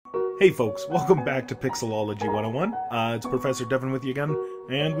Hey folks, welcome back to Pixelology 101. It's Professor Devon with you again,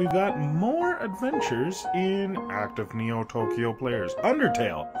 and we've got more adventures in active Neo Tokyo players.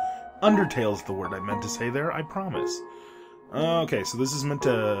 Undertale. Undertale's the word I meant to say there, I promise. Okay, so this is meant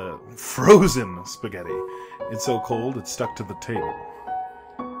to... frozen spaghetti. It's so cold, it's stuck to the table.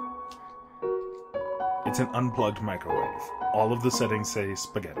 It's an unplugged microwave. All of the settings say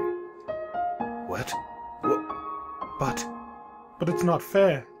spaghetti. What? But it's not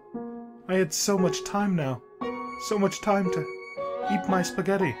fair. I had so much time now. So much time to eat my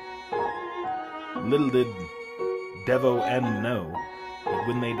spaghetti. Little did Devon know that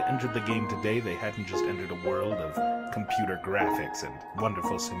when they'd entered the game today, they hadn't just entered a world of computer graphics and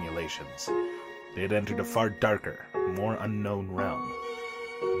wonderful simulations. They had entered a far darker, more unknown realm.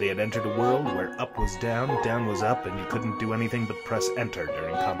 They had entered a world where up was down, down was up, and you couldn't do anything but press enter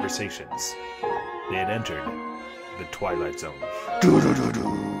during conversations. They had entered the Twilight Zone.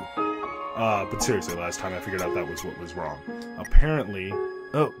 But seriously, last time I figured out that was what was wrong. Apparently...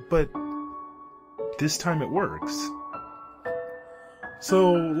 Oh, but... this time it works.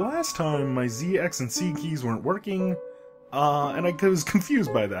 So, last time my Z, X, and C keys weren't working, and I was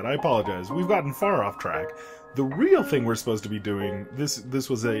confused by that. I apologize. We've gotten far off track. The real thing we're supposed to be doing... This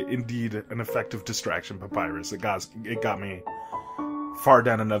was indeed an effective distraction, Papyrus. It got me far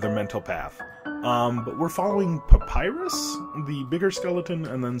down another mental path. But we're following Papyrus, the bigger skeleton,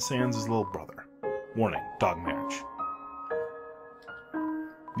 and then Sans' little brother. Warning, dog marriage.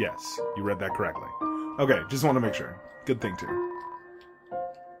 Yes, you read that correctly. Okay, just want to make sure. Good thing, too.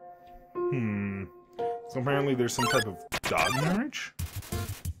 So apparently there's some type of dog marriage?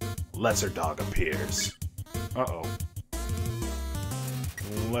 Lesser dog appears. Uh-oh.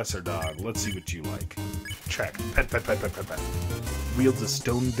 Lesser dog, let's see what you like. Check. Pet, pet, pet, pet, pet, pet. Wields a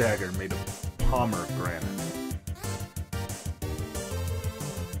stone dagger made of pomegranate.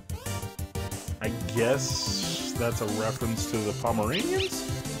 I guess that's a reference to the Pomeranians?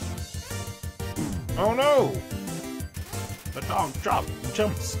 Oh no! The dog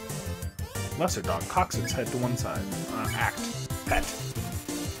jumps. Lesser dog cocks its head to one side. Act. Pet.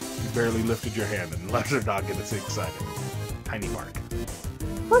 You barely lifted your hand and lesser dog gets excited. Tiny bark.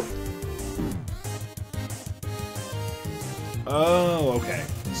 Woof. Oh, okay.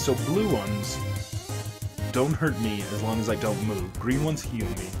 So blue ones don't hurt me as long as I don't move. Green ones heal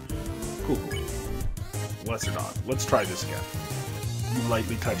me. Cool. Lesser dog. Let's try this again. You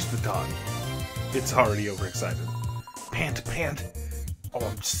lightly touch the dog. It's already overexcited. Pant, pant. Oh,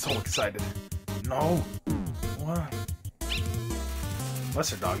 I'm so excited. No. What?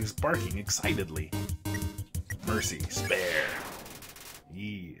 Lesser dog is barking excitedly. Mercy, spare.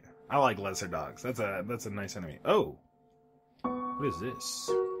 Yeah. I like lesser dogs. That's a nice enemy. Oh. What is this?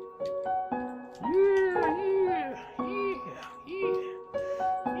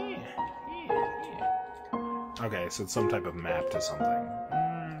 Okay, so it's some type of map to something.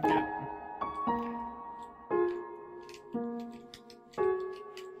 Good.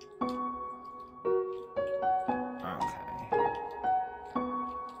 Okay.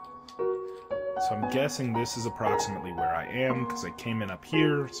 So I'm guessing this is approximately where I am, because I came in up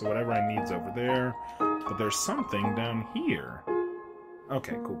here, so whatever I need's over there. But there's something down here.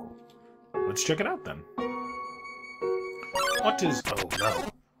 Okay, cool. Let's check it out then. What is... oh no.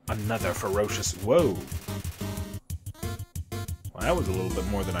 Another ferocious... whoa. Well, that was a little bit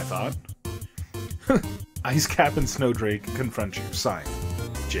more than I thought. Ice Cap and Snowdrake confront you. Signed,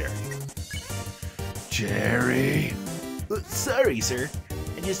 Jerry. Jerry! Sorry, sir.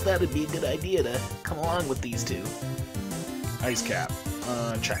 I just thought it'd be a good idea to come along with these two. Ice Cap.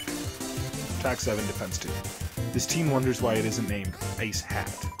 Check. Attack 7, Defense 2. This teen wonders why it isn't named Ice Hat.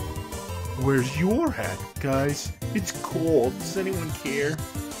 Where's your hat, guys? It's cold. Does anyone care?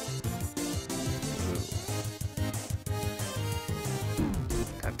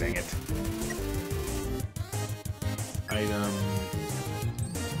 God dang it. Item...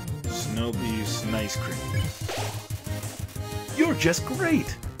 Snow Beast Ice Cream. You're just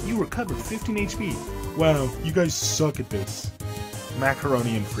great! You recovered 15 HP. Wow, you guys suck at this.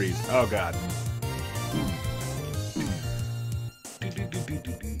 Macaroni and freeze. Oh god.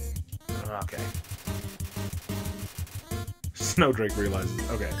 Okay. Snowdrake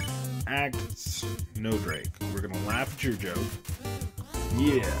realizes. Okay. Act Snowdrake. We're gonna laugh at your joke.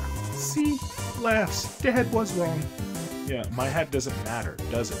 Yeah. See? Laughs. Dad was wrong. Yeah, my hat doesn't matter,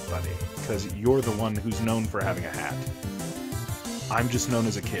 does it, buddy? Because you're the one who's known for having a hat. I'm just known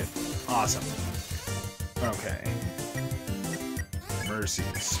as a kid. Awesome. Okay. Mercy,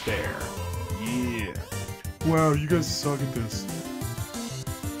 spare. Yeah. Wow, you guys suck at this.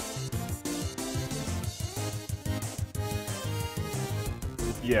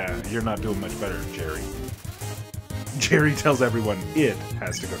 Yeah, you're not doing much better, Jerry. Jerry tells everyone it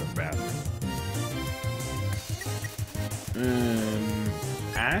has to go to the bathroom.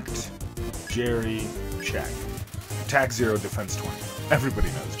 Act, Jerry, check. Attack 0, defense 20. Everybody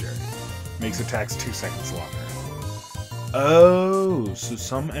knows Jerry. Makes attacks 2 seconds longer. Oh, so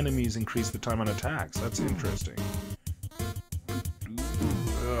some enemies increase the time on attacks. That's interesting.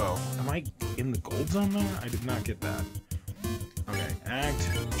 Oh, am I in the gold zone there? I did not get that. Okay, act,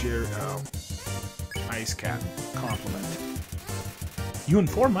 Jerry, oh. Ice Cap, compliment. You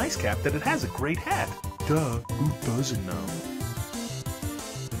inform Ice Cap that it has a great hat. Duh, who doesn't know?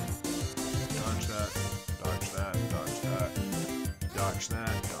 Dodge that, dodge that, dodge that, dodge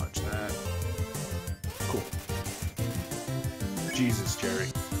that, dodge that. Cool. Jesus, Jerry.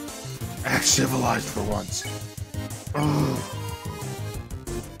 Act civilized for once. Ugh.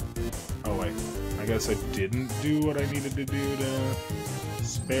 Oh wait, I guess I didn't do what I needed to do to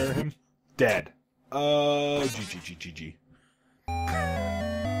spare him. Dead. GG.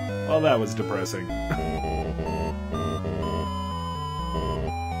 Well, that was depressing.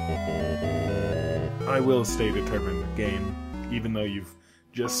 I will stay determined, game. Even though you've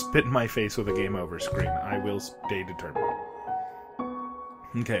just spit in my face with a game over screen, I will stay determined.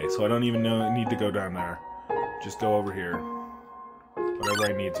 Okay, so I don't even need to go down there. Just go over here. Whatever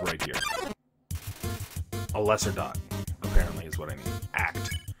I need is right here. A lesser dot, apparently, is what I need. Act.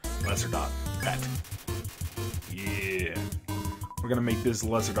 Lesser dog. Pet. Yeah. We're gonna make this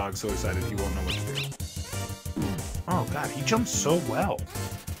lesser dog so excited he won't know what to do. Oh god, he jumps so well.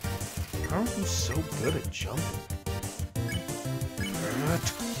 How are you so good at jumping?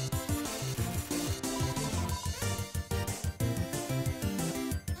 Pet.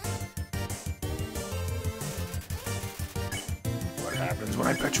 What happens when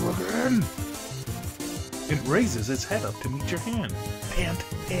I pet you again? It raises its head up to meet your hand. Pant,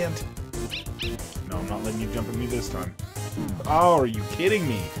 pant. No, I'm not letting you jump at me this time. Oh, are you kidding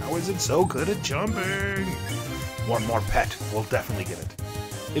me? How is it so good at jumping? One more pet. We'll definitely get it.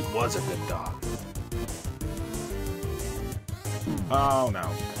 It was a good dog. Oh, no.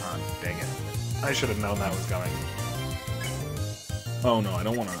 Oh, dang it. I should have known that was coming. Oh, no, I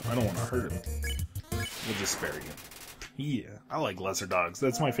don't want to hurt him. We'll just spare you. Yeah, I like lesser dogs.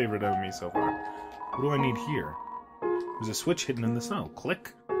 That's my favorite enemy so far. What do I need here? There's a switch hidden in the snow.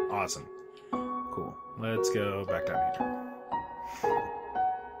 Click. Awesome. Cool. Let's go back down here.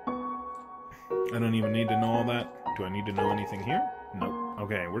 I don't even need to know all that. Do I need to know anything here? Nope.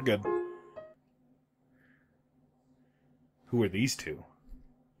 Okay, we're good. Who are these two?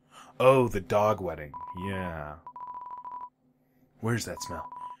 Oh, the dog wedding. Yeah. Where's that smell?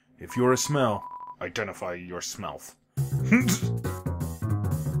 If you're a smell, identify your smelf.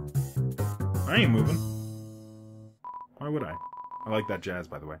 I ain't moving. Why would I? I like that jazz,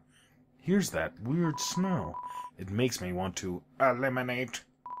 by the way. Here's that weird smell. It makes me want to eliminate.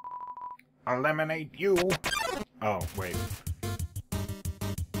 Eliminate you. Oh, wait.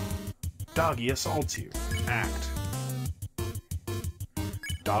 Doggy assaults you. Act.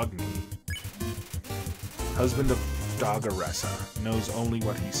 Dog me. Husband of Dogaressa knows only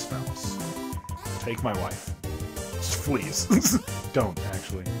what he smells. Take my wife. Please. Don't,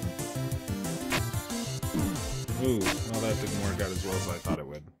 actually. Ooh, well that didn't work out as well as I thought it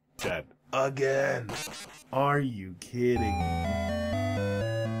would. Dead. Again! Are you kidding me?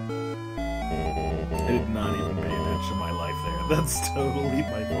 I did not even pay attention to my life there. That's totally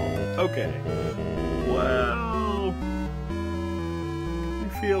my fault. Okay. Well... I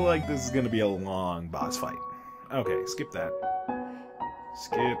feel like this is gonna be a long boss fight. Okay, skip that.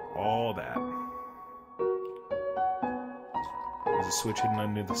 Skip all that. There's a switch hidden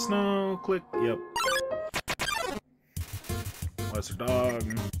under the snow. Click. Yep. Lesser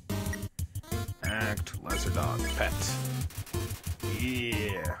dog. Act. Lesser dog. Pet.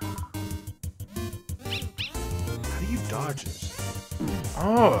 Yeah. How do you dodge this?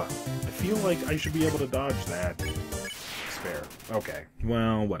 Oh! I feel like I should be able to dodge that. Spare. Okay.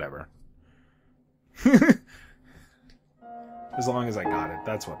 Well, whatever. As long as I got it.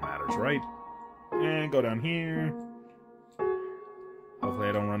 That's what matters, right? And go down here. Hopefully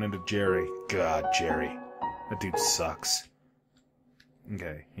I don't run into Jerry. God, Jerry. That dude sucks.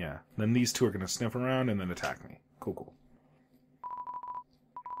 Okay, yeah. Then these two are gonna sniff around and then attack me. Cool, cool.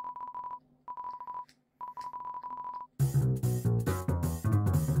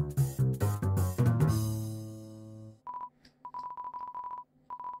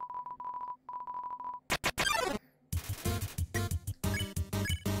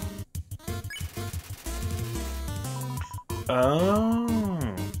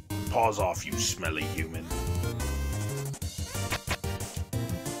 Oh. Paws off, you smelly human.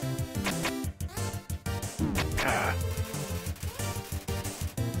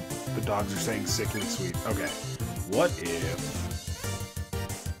 The dogs are saying sickly sweet. Okay. What if...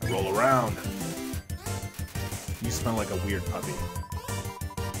 roll around. You smell like a weird puppy.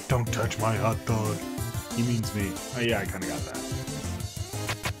 Don't touch my hot dog. He means me. Oh yeah, I kind of got that.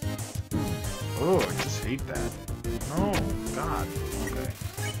 Oh, I just hate that. Oh, God. Okay.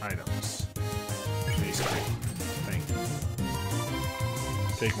 Items. Basically. Thank you.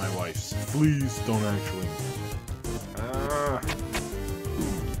 Take my wife's. Please don't actually.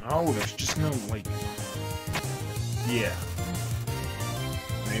 Oh, there's just no, like... Yeah.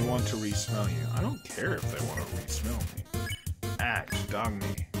 They want to re-smell you. I don't care if they want to re-smell me. Act, dog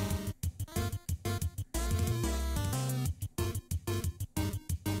me.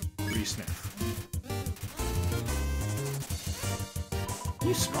 Re-sniff.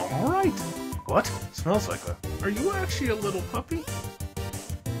 You smell alright. What? Smells like a... Are you actually a little puppy?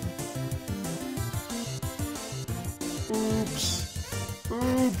 Oops.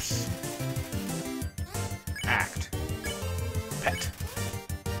 Oops. Act. Pet.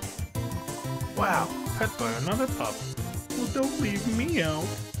 Wow, pet by another pup. Well, don't leave me out.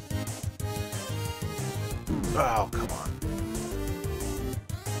 Oh, come on.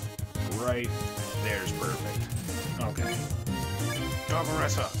 Right there's perfect. Okay.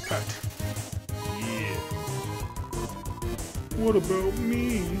 Dogaressa, pet. Yeah. What about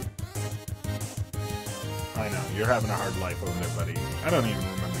me? I know, you're having a hard life over there, buddy. I don't even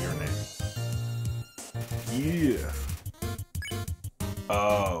remember your name. Yeah.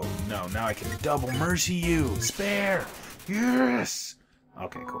 Oh, no, now I can double mercy you! Spare! Yes!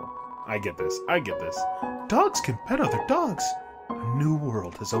 Okay, cool. I get this. I get this. Dogs can pet other dogs! A new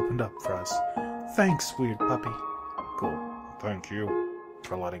world has opened up for us. Thanks, weird puppy. Cool. Thank you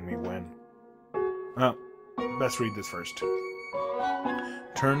for letting me win. Oh, best read this first.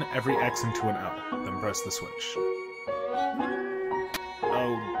 Turn every X into an L, then press the switch.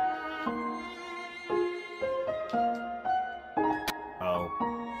 Oh. Oh.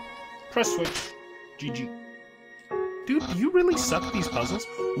 Press switch. GG. Dude, do you really suck at these puzzles?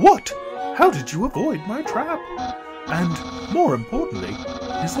 What? How did you avoid my trap? And, more importantly,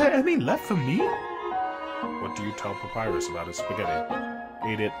 is there any left for me? What do you tell Papyrus about his spaghetti?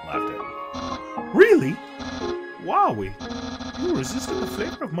 Ate it, laughed it. Really? Wowie! You resisted the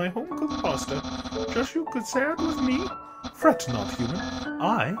flavor of my home-cooked pasta. Just you could share it with me? Fret not, human.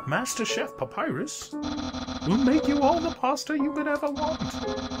 I, Master Chef Papyrus, will make you all the pasta you could ever want.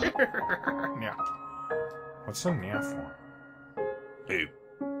 Yeah. What's so near for? Hey,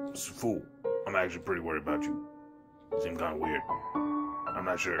 it's a fool. I'm actually pretty worried about you. You seem kind of weird. I'm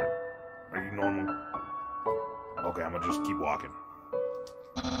not sure. Are you normal? Okay, I'm gonna just keep walking.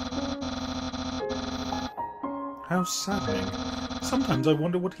 How saddening. Sometimes I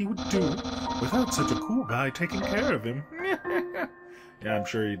wonder what he would do without such a cool guy taking care of him. Yeah, I'm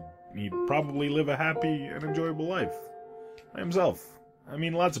sure he'd probably live a happy and enjoyable life by himself. I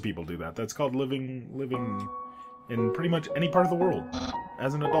mean, lots of people do that. That's called living in pretty much any part of the world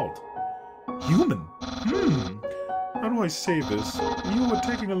as an adult. Human? How do I say this? You were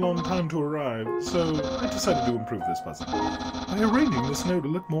taking a long time to arrive, so I decided to improve this puzzle by arranging the snow to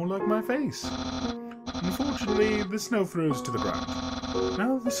look more like my face. Unfortunately, the snow froze to the ground.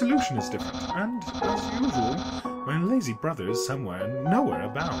 Now the solution is different, and, as usual, my lazy brother is nowhere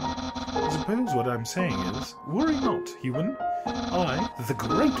abound. I suppose what I'm saying is, worry not, human. I, the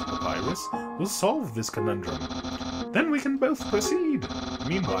Great Papyrus, will solve this conundrum. Then we can both proceed.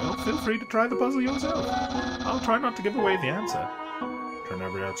 Meanwhile, feel free to try the puzzle yourself. I'll try not to give away the answer. Turn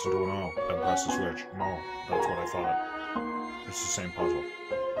every X into an O, then press the switch. No, that's what I thought. It's the same puzzle.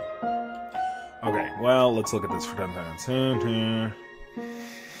 Okay, well, let's look at this for 10 minutes.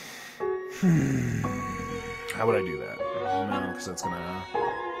 How would I do that? No, because that's gonna...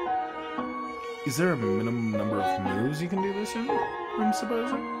 Is there a minimum number of moves you can do this in? I'm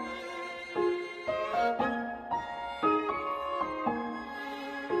supposing?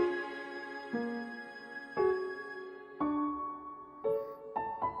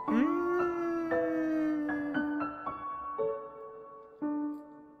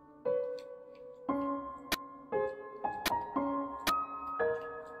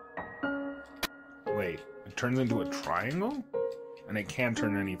 Wait, it turns into a triangle? And it can't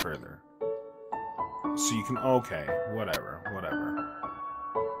turn any further. So you can... Okay, whatever.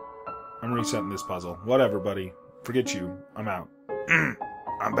 I'm resetting this puzzle. Whatever, buddy. Forget you. I'm out.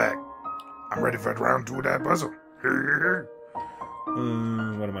 I'm back. I'm ready for round 2 of that puzzle.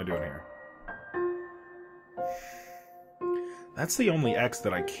 What am I doing here? That's the only X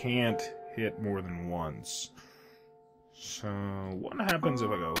that I can't hit more than once. So, what happens if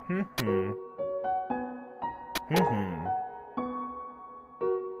I go...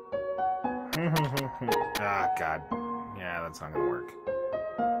 Ah, God. Yeah, that's not gonna work.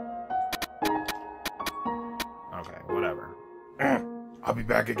 Okay, whatever. I'll be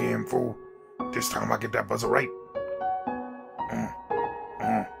back again, fool. This time I get that buzzer right.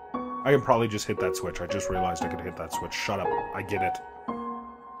 I can probably just hit that switch. I just realized I could hit that switch. Shut up. I get it.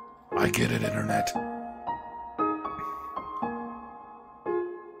 I get it, Internet.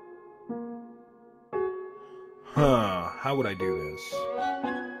 Huh. How would I do this?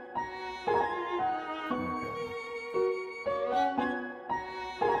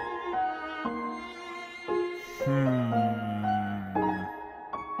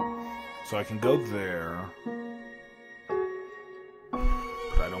 So I can go there.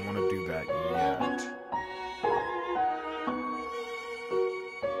 But I don't want to do that yet.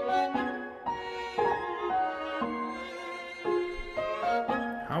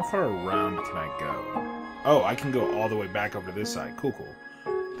 How far around can I go? Oh, I can go all the way back over to this side. Cool, cool.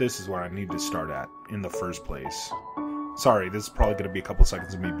 This is where I need to start at in the first place. Sorry, this is probably going to be a couple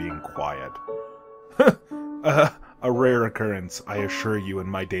seconds of me being quiet. A rare occurrence, I assure you, in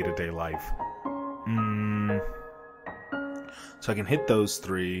my day-to-day life. So I can hit those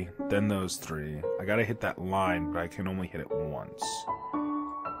three, then those three. I gotta hit that line, but I can only hit it once.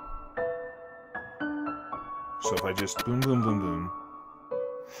 So if I just boom, boom, boom, boom.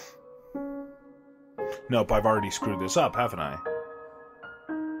 Nope, I've already screwed this up, haven't I?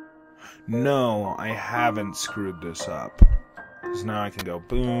 No, I haven't screwed this up. Because now I can go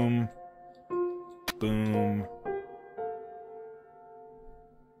boom, boom,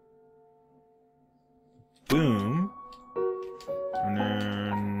 boom, and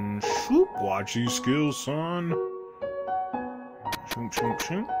then shoop, watch these skills, son. Shoop, shoop,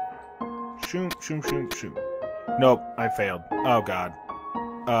 shoop. Shoop, shoop, shoop, shoop. Nope, I failed. Oh god.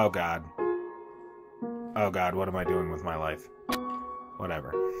 Oh god. Oh god, what am I doing with my life?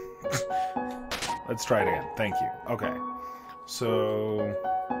 Whatever. Let's try it again. Thank you. Okay. So...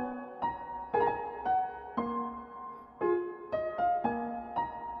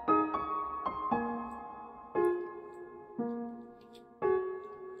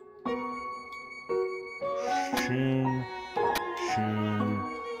 Shoom. Shoom.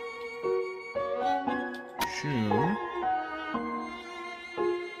 Shoom.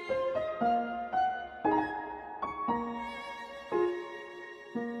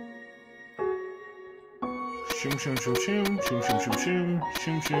 Shoom, shoom, shoom, shoom, shoom, shoom, shoom, shoom,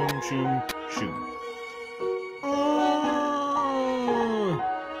 shoom, shoom, shoom, shoom.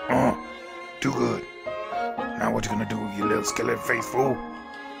 Too good. Now what you gonna do, you little skeleton face fool?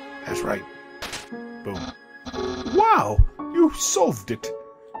 That's right. Boom. Wow! You solved it!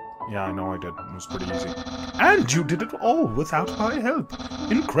 Yeah, I know I did. It was pretty easy. And you did it all without my help.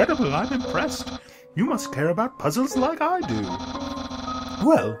 Incredible, I'm impressed. You must care about puzzles like I do.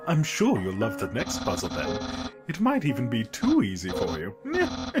 Well, I'm sure you'll love the next puzzle then. It might even be too easy for you.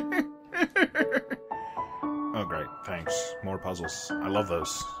 Oh, great. Thanks. More puzzles. I love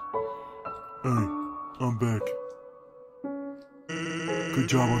those. I'm back. Good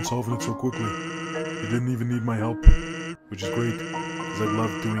job on solving it so quickly. You didn't even need my help, which is great, because I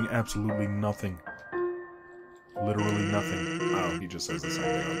love doing absolutely nothing. Literally nothing. Oh, he just says the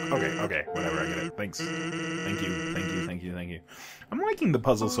same thing. Okay, whatever, I get it. Thanks. Thank you, thank you, thank you, thank you. I'm liking the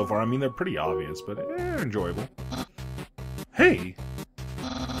puzzles so far. I mean, they're pretty obvious, but enjoyable. Hey!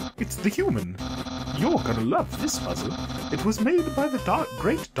 It's the human. You're gonna love this puzzle. It was made by the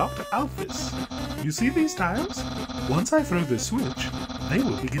great Dr. Alphys. You see these tiles? Once I throw this switch, they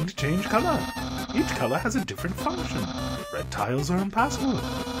will begin to change color. Each color has a different function. Red tiles are impassable.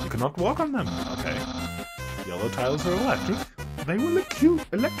 You cannot walk on them. Okay. Yellow tiles are electric. They will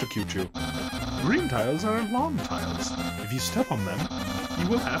electrocute you. Green tiles are alarm tiles. If you step on them, you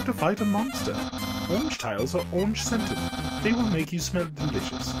will have to fight a monster. Orange tiles are orange-scented. They will make you smell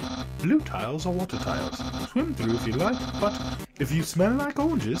delicious. Blue tiles are water tiles. Swim through if you like, but if you smell like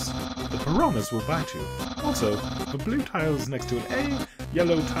oranges, the piranhas will bite you. Also, the blue tile is next to an A,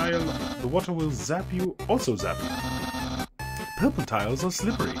 yellow tile, the water will also zap you. Purple tiles are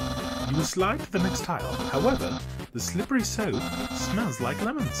slippery. You will slide to the next tile. However, the slippery soap smells like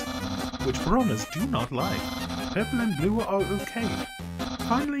lemons, which piranhas do not like. Purple and blue are okay.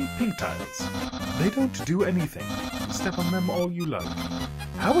 Finally, pink tiles. They don't do anything. Step on them all you love.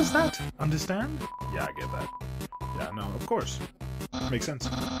 How is that? Understand? Yeah, I get that. Yeah, no, of course. Makes sense.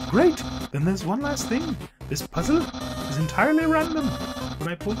 Great! Then there's one last thing. This puzzle is entirely random. When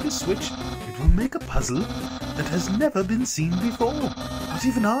I pull this switch, it will make a puzzle that has never been seen before. Not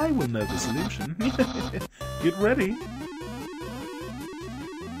even I will know the solution. Get ready.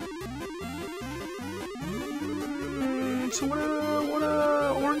 So what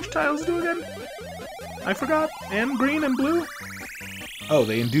orange tiles do again? I forgot. And green and blue? Oh,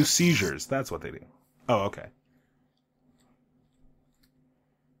 they induce seizures. That's what they do. Oh, okay.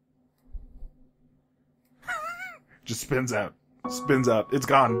 Just spins out. Spins out. It's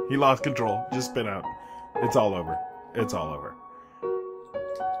gone. He lost control. Just spin out. It's all over. It's all over.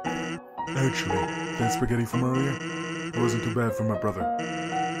 Actually, that spaghetti from earlier, it wasn't too bad for my brother.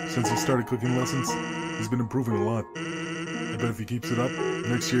 Since he started cooking lessons, he's been improving a lot. I bet if he keeps it up,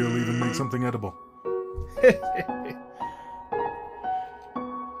 next year he'll even make something edible. Can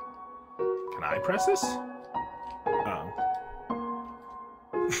I press this? Oh.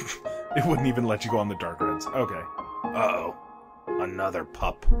 It wouldn't even let you go on the dark reds. Okay. Uh-oh. Another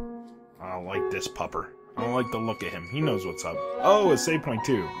pup. I don't like this pupper. I don't like the look at him. He knows what's up. Oh, a save point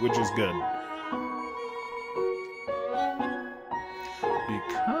too, which is good.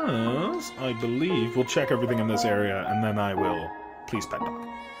 Because I believe we'll check everything in this area, and then I will... Please, pet dog.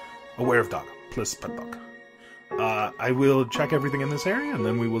 Aware of dog. Please, pet dog. I will check everything in this area, and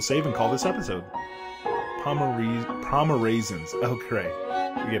then we will save and call this episode. Pomerazens. Oh, great.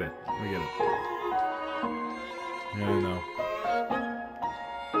 We get it. We get it. Yeah, I know.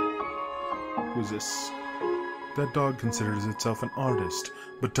 Who's this? That dog considers itself an artist,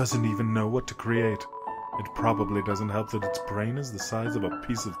 but doesn't even know what to create. It probably doesn't help that its brain is the size of a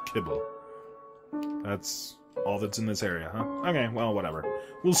piece of kibble. That's all that's in this area, huh? Okay, well, whatever.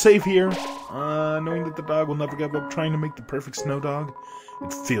 We'll save here, knowing that the dog will never give up trying to make the perfect snow dog.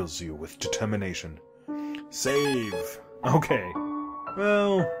 It fills you with determination. Save. Okay.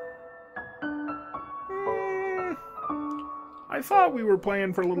 Well... I thought we were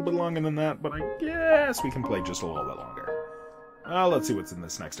playing for a little bit longer than that, but I guess we can play just a little bit longer. Let's see what's in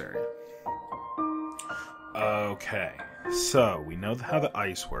this next area. Okay, so we know how the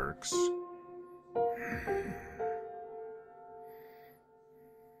ice works.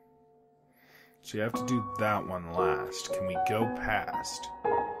 So you have to do that one last. Can we go past?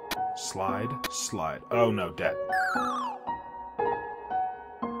 Slide, slide. Oh no, dead.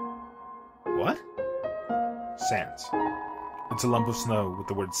 What? Sands. It's a lump of snow with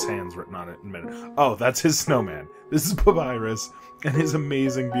the word sands written on it in a minute. Oh, that's his snowman. This is Papyrus and his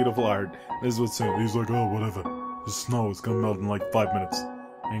amazing, beautiful art. This is what's saying. He's like, oh, whatever. The snow is gonna melt in like 5 minutes.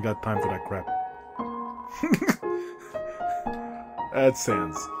 I ain't got time for that crap. That's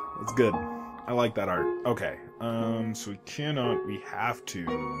sands. That's good. I like that art. Okay. So we cannot, we have to...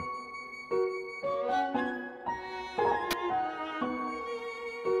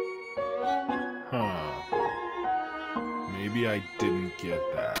 Maybe I didn't get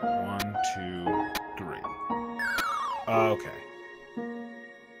that. 1, 2, 3. Okay.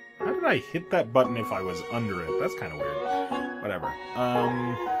 How did I hit that button if I was under it? That's kind of weird. Whatever.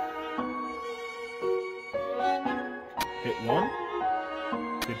 Hit 1?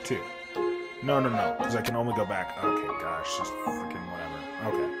 Hit 2. No, because I can only go back. Okay, gosh, just freaking whatever.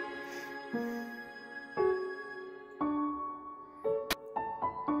 Okay.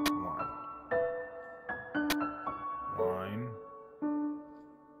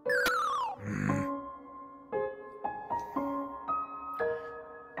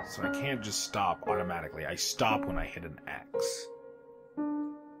 So I can't just stop automatically. I stop when I hit an X.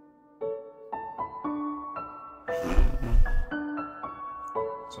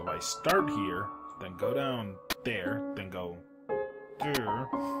 So if I start here, then go down there, then go there,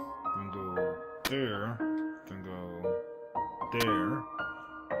 then go there, then go there.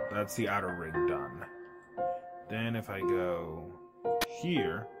 That's the outer ring done. Then if I go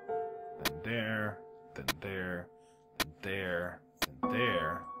here, then there, then there, then there, then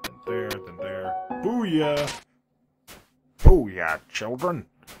there, then there. Booyah! Booyah, children!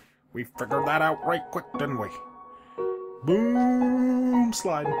 We figured that out right quick, didn't we? Boom!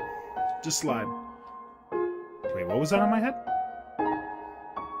 Slide. Just slide. Wait, what was that on my head?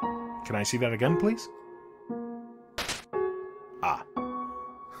 Can I see that again, please? Ah.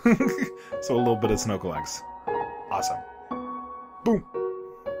 So a little bit of snow collects. Awesome. Boom!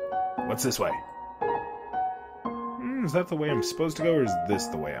 What's this way? Is that the way I'm supposed to go, or is this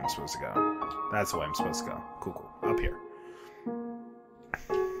the way I'm supposed to go? That's the way I'm supposed to go. Cool, cool. Up here.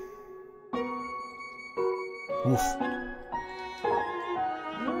 Oof.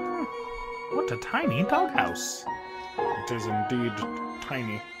 What a tiny doghouse. It is indeed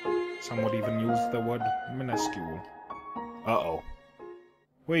tiny. Some would even use the word minuscule. Uh-oh.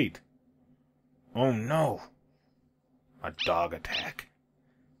 Wait. Oh no. A dog attack.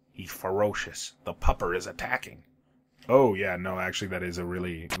 He's ferocious. The pupper is attacking. Oh, yeah, no, actually, that is a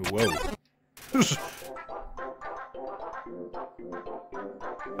really... Whoa.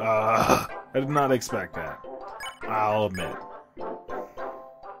 I did not expect that. I'll admit.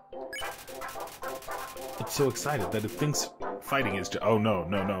 so excited that it thinks fighting is just... Oh, no,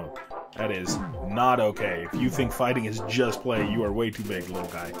 no, no. That is not okay. If you think fighting is just play, you are way too big, little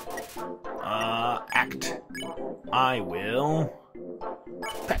guy. Act. I will...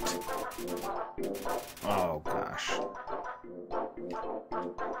 pet. Oh, gosh.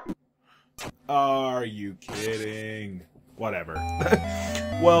 Are you kidding? Whatever.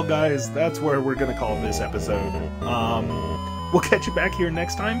 Well, guys, that's where we're gonna call this episode. We'll catch you back here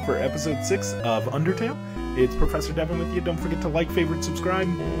next time for episode 6 of Undertale. It's Professor Devon with you. Don't forget to like, favorite, subscribe.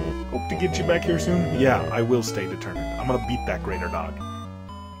 Hope to get you back here soon. Yeah, I will stay determined. I'm gonna beat that greater dog.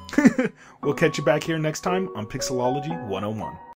 We'll catch you back here next time on Pixelology 101.